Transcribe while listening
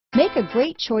Make a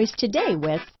great choice today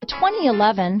with the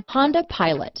 2011 Honda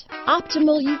Pilot.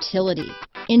 Optimal utility,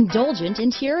 indulgent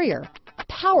interior,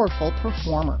 powerful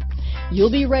performer.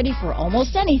 You'll be ready for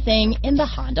almost anything in the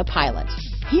Honda Pilot.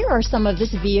 Here are some of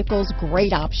this vehicle's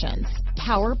great options: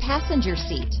 power passenger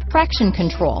seat, traction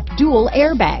control, dual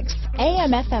airbags,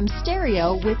 AM/FM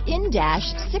stereo with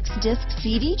in-dash 6-disc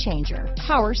CD changer,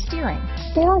 power steering,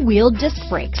 4-wheel disc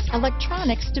brakes,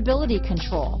 electronic stability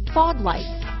control, fog lights,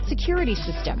 security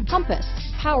system, compass,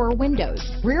 power windows,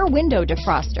 rear window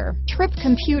defroster, trip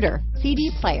computer,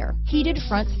 CD player, heated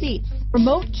front seats,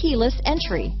 remote keyless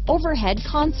entry, overhead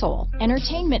console,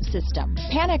 entertainment system,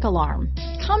 panic alarm.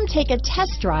 Come take a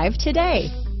test drive today.